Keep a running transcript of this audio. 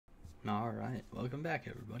Alright, welcome back,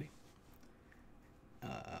 everybody.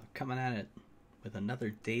 Coming at it with another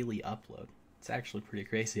daily upload. It's actually pretty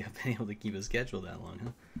crazy I've been able to keep a schedule that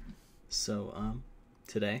long, huh?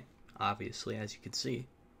 Today, obviously, as you can see,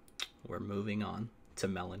 we're moving on to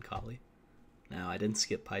Mellon Collie. Now, I didn't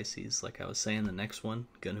skip Pisces. Like I was saying, the next one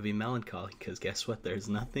gonna be Mellon Collie, because guess what? There's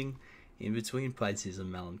nothing in between Pisces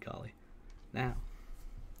and Mellon Collie. Now,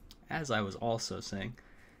 as I was also saying,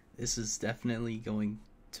 this is definitely going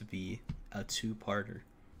to be a two-parter,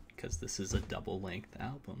 because this is a double-length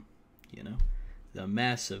album, you know? The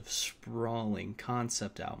massive, sprawling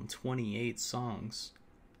concept album, 28 songs.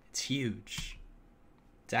 It's huge.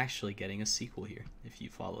 It's actually getting a sequel here, if you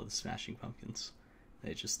follow the Smashing Pumpkins.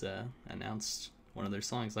 They just announced one of their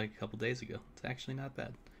songs like a couple days ago. It's actually not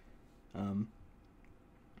bad.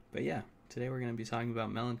 But yeah, today we're going to be talking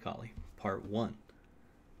about Mellon Collie, Part 1.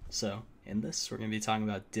 So, in this, we're going to be talking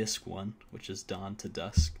about Disc 1, which is Dawn to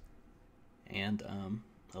Dusk. And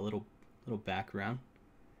a little background.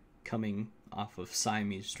 Coming off of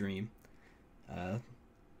Siamese Dream,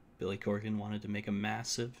 Billy Corgan wanted to make a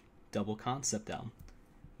massive double concept album,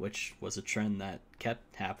 which was a trend that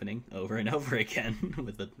kept happening over and over again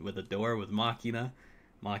with Adore, with Machina.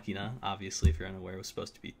 Machina, obviously, if you're unaware, was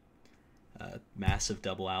supposed to be a massive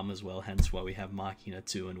double album as well, hence why we have Machina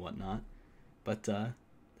 2 and whatnot. But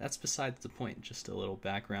that's besides the point. Just a little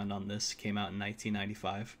background on this. Came out in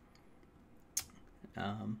 1995.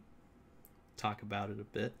 Talk about it a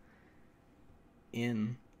bit.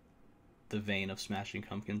 In the vein of Smashing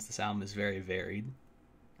Pumpkins, this album is very varied.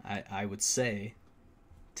 I would say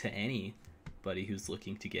to anybody who's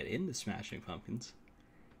looking to get into Smashing Pumpkins,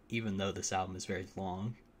 even though this album is very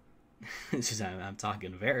long, I'm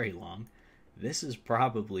talking very long, this is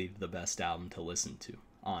probably the best album to listen to,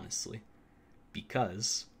 honestly,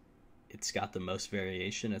 because it's got the most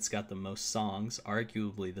variation, it's got the most songs.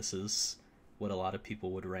 Arguably, this is what a lot of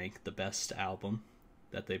people would rank the best album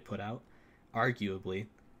that they put out. Arguably,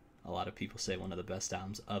 a lot of people say one of the best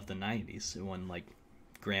albums of the 90s. It won, like,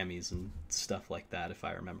 Grammys and stuff like that, if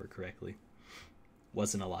I remember correctly.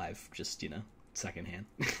 Wasn't alive, just, secondhand.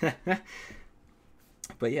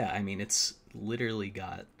 But yeah, I mean, it's literally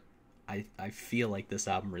got... I feel like this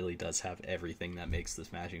album really does have everything that makes the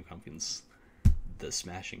Smashing Pumpkins the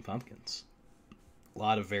Smashing Pumpkins. A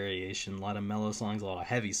lot of variation, a lot of mellow songs, a lot of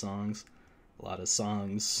heavy songs, a lot of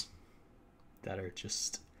songs that are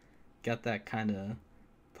just... got that kind of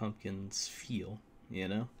Pumpkins feel,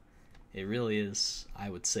 It really is.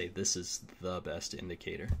 I would say this is the best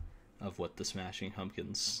indicator of what the Smashing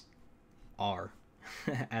Pumpkins are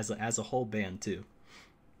as a whole band too.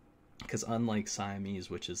 Because unlike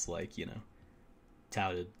Siamese, which is like,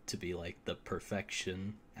 touted to be like the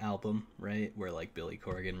perfection album, right? Where like Billy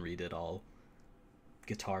Corgan redid all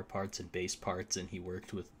guitar parts and bass parts, and he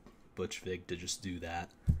worked with Butch Vig to just do that.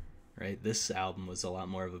 Right, this album was a lot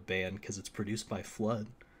more of a band because it's produced by Flood,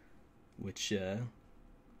 which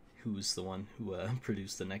who's the one who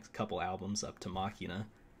produced the next couple albums up to Machina,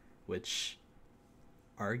 which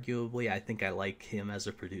arguably I think I like him as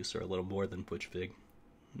a producer a little more than Butch Vig.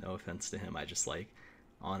 No offense to him, I just like,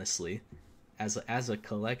 honestly, as a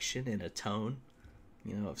collection in a tone,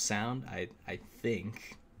 of sound, I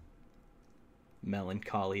think Mellon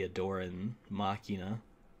Collie, Adore, and Machina,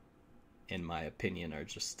 in my opinion, are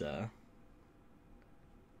just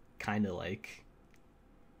kind of like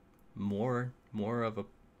more of a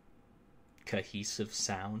cohesive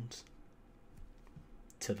sound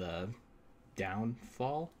to the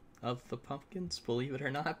downfall of the Pumpkins, believe it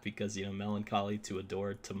or not, because Mellon Collie to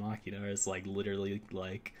Adore to Machina is like literally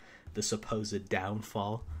like the supposed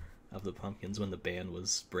downfall of the Pumpkins when the band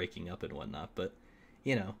was breaking up and whatnot. But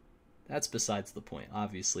that's besides the point.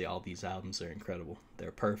 Obviously, all these albums are incredible.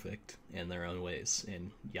 They're perfect in their own ways,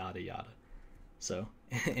 and yada yada. So,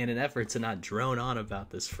 in an effort to not drone on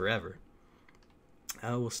about this forever,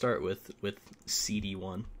 we'll start with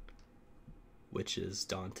CD1, which is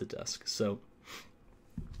Dawn to Dusk. So,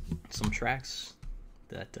 some tracks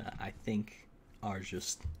that I think are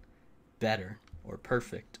just better, or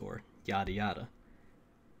perfect, or yada yada.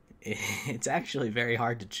 It's actually very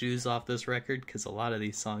hard to choose off this record because a lot of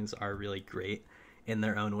these songs are really great in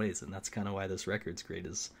their own ways, and that's kind of why this record's great,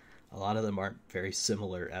 is a lot of them aren't very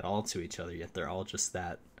similar at all to each other, yet they're all just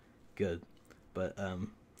that good. But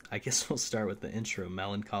I guess we'll start with the intro,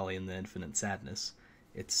 Mellon Collie and the Infinite Sadness.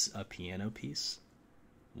 It's a piano piece,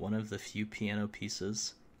 one of the few piano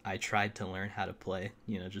pieces I tried to learn how to play,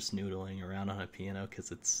 just noodling around on a piano,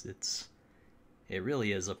 because it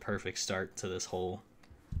really is a perfect start to this whole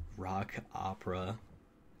rock opera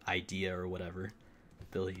idea or whatever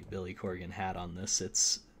Billy Corgan had on this.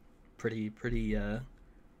 It's pretty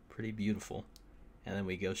pretty beautiful. And then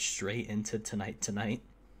we go straight into Tonight Tonight,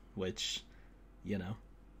 which, you know,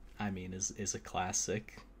 I mean, is a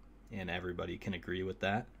classic, and everybody can agree with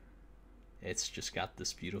that. It's just got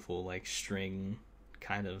this beautiful, like, string,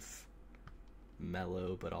 kind of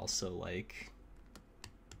mellow, but also, like,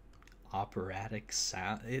 operatic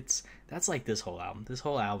sound. That's like this whole album. This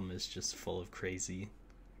whole album is just full of crazy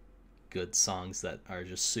good songs that are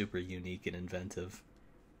just super unique and inventive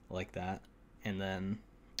like that. And then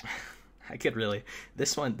I could really,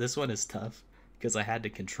 this one is tough because I had to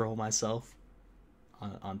control myself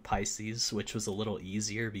on Pisces, which was a little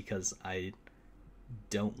easier because I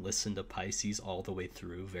don't listen to Pisces all the way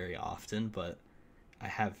through very often, but I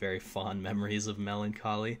have very fond memories of Mellon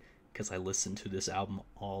Collie because I listen to this album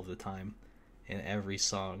all the time, and every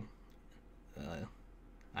song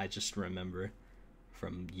I just remember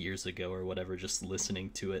from years ago or whatever, just listening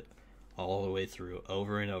to it all the way through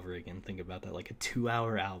over and over again. Think about that, like a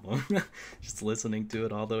 2-hour album. Just listening to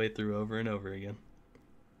it all the way through over and over again.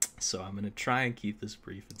 So I'm gonna try and keep this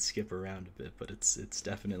brief and skip around a bit, but it's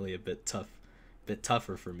definitely a bit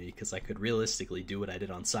tougher for me because I could realistically do what I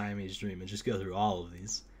did on Siamese Dream and just go through all of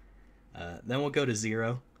these. Then we'll go to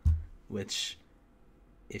Zero, which,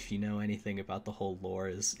 if you know anything about the whole lore,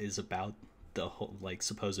 is about the whole, like,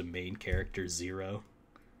 supposed main character Zero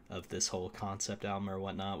of this whole concept album or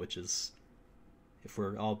whatnot, which is, if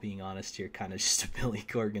we're all being honest here, kind of just a Billy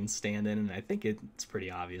Corgan stand-in, and I think it's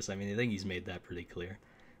pretty obvious. I mean, I think he's made that pretty clear.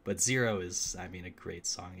 But Zero is, I mean, a great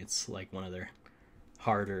song. It's like one of their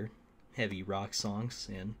harder, heavy rock songs,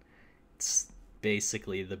 and it's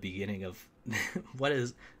basically the beginning of what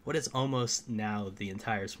is almost now the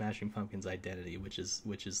entire Smashing Pumpkins identity, which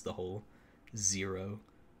is the whole Zero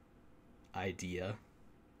idea.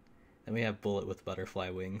 Then we have Bullet with Butterfly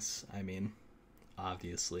Wings. I mean,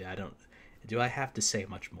 obviously, do I have to say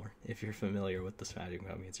much more? If you're familiar with the Smashing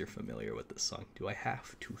Pumpkins, you're familiar with this song. Do I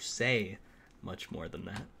have to say much more than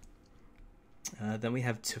that? Then we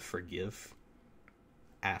have To Forgive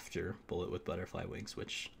after Bullet with Butterfly Wings,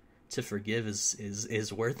 which To Forgive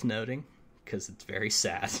is worth noting because it's very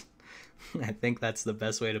sad. I think that's the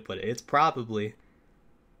best way to put it. It's probably,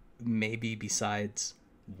 maybe besides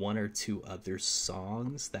one or two other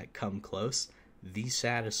songs that come close,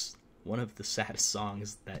 one of the saddest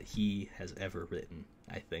songs that he has ever written,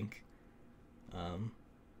 I think.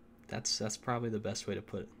 That's probably the best way to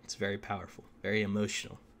put it. It's very powerful, very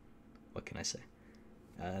emotional. What can I say?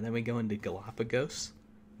 Then we go into Galapagos,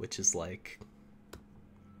 which is like,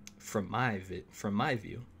 from my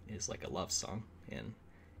view, is like a love song, and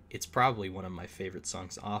it's probably one of my favorite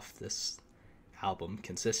songs off this album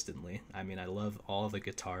consistently. I mean, I love all the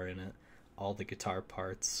guitar in it, all the guitar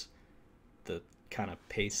parts, the kind of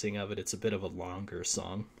pacing of it. It's a bit of a longer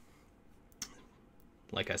song.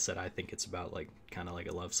 Like I said, I think it's about like kind of like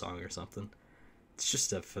a love song or something. It's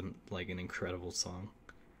just like an incredible song.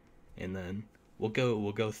 And then we'll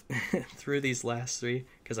go through these last three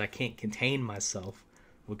because I can't contain myself.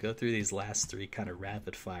 We'll go through these last three kind of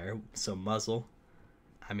rapid fire. So Muzzle,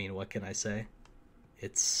 I mean, what can I say?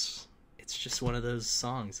 It's just one of those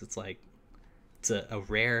songs. It's like, it's a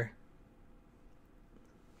rare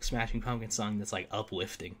Smashing Pumpkins song that's like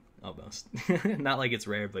uplifting almost. Not like it's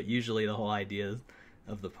rare, but usually the whole idea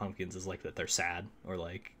of the Pumpkins is like that they're sad or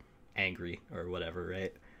like angry or whatever,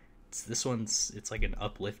 right? It's like an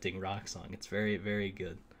uplifting rock song. It's very, very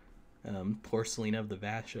good. Porcelain of the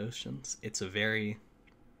Vast Oceans.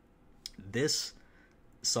 This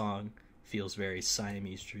song feels very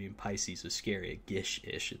Siamese Dream, Pisces was Scary, a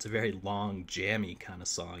Gish-ish. It's a very long, jammy kind of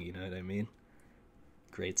song, you know what I mean?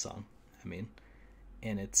 Great song, I mean.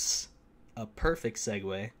 And it's a perfect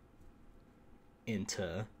segue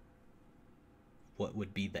into what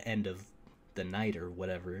would be the end of the night or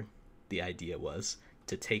whatever the idea was,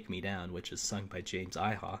 to Take Me Down, which is sung by James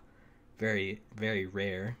Iha. Very, very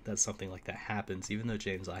rare that something like that happens, even though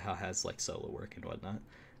James Iha has like solo work and whatnot.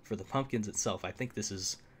 For the Pumpkins itself, I think this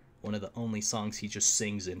is one of the only songs he just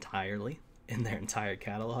sings entirely in their entire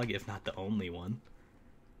catalog, if not the only one.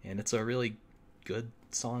 And it's a really good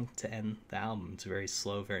song to end the album. It's very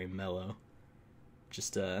slow, very mellow.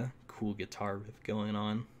 Just a cool guitar riff going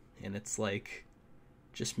on. And it's like,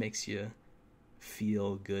 just makes you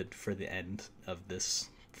feel good for the end of this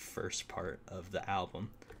first part of the album.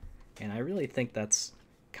 And I really think that's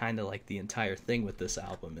kind of like the entire thing with this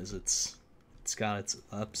album, is it's got its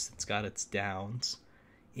ups, it's got its downs.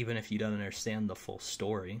 Even if you don't understand the full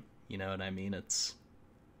story, you know what I mean? It's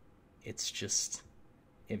just,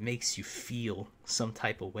 it makes you feel some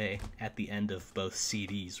type of way at the end of both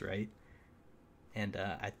CDs, right? And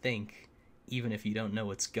I think even if you don't know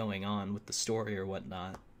what's going on with the story or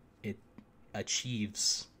whatnot, it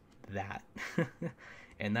achieves that.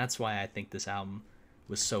 And that's why I think this album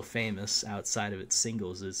was so famous outside of its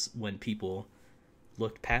singles, is when people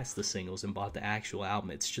looked past the singles and bought the actual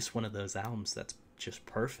album. It's just one of those albums that's just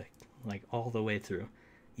perfect, like all the way through.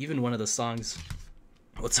 Even one of the songs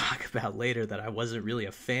we'll talk about later that I wasn't really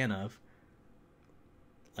a fan of,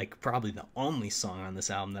 like probably the only song on this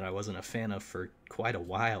album that I wasn't a fan of for quite a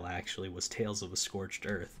while actually, was Tales of a Scorched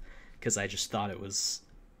Earth, because I just thought it was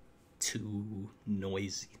too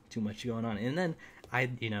noisy, too much going on. And then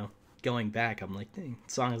going back, I'm like, dang,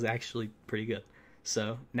 the song is actually pretty good.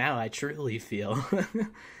 So now I truly feel,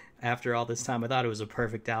 after all this time, I thought it was a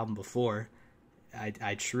perfect album before.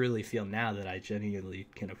 I truly feel now that I genuinely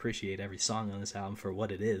can appreciate every song on this album for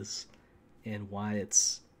what it is, and why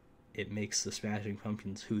it makes the Smashing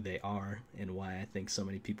Pumpkins who they are, and why I think so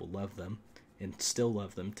many people love them and still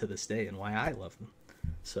love them to this day, and why I love them.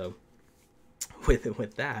 So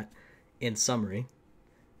with that, in summary,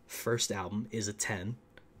 first album is a 10,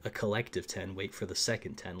 a collective 10. Wait for the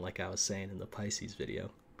second 10, like I was saying in the Pisces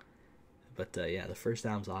video. But yeah, the first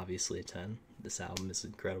album's obviously a 10. This album is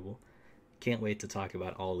incredible. Can't wait to talk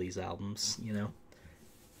about all these albums,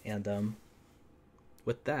 And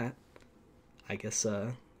with that, I guess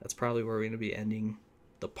that's probably where we're going to be ending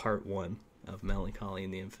the part 1 of Mellon Collie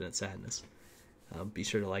and the Infinite Sadness. Be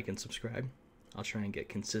sure to like and subscribe. I'll try and get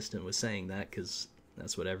consistent with saying that, because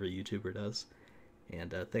that's what every YouTuber does.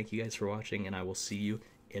 And thank you guys for watching, and I will see you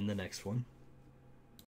in the next one.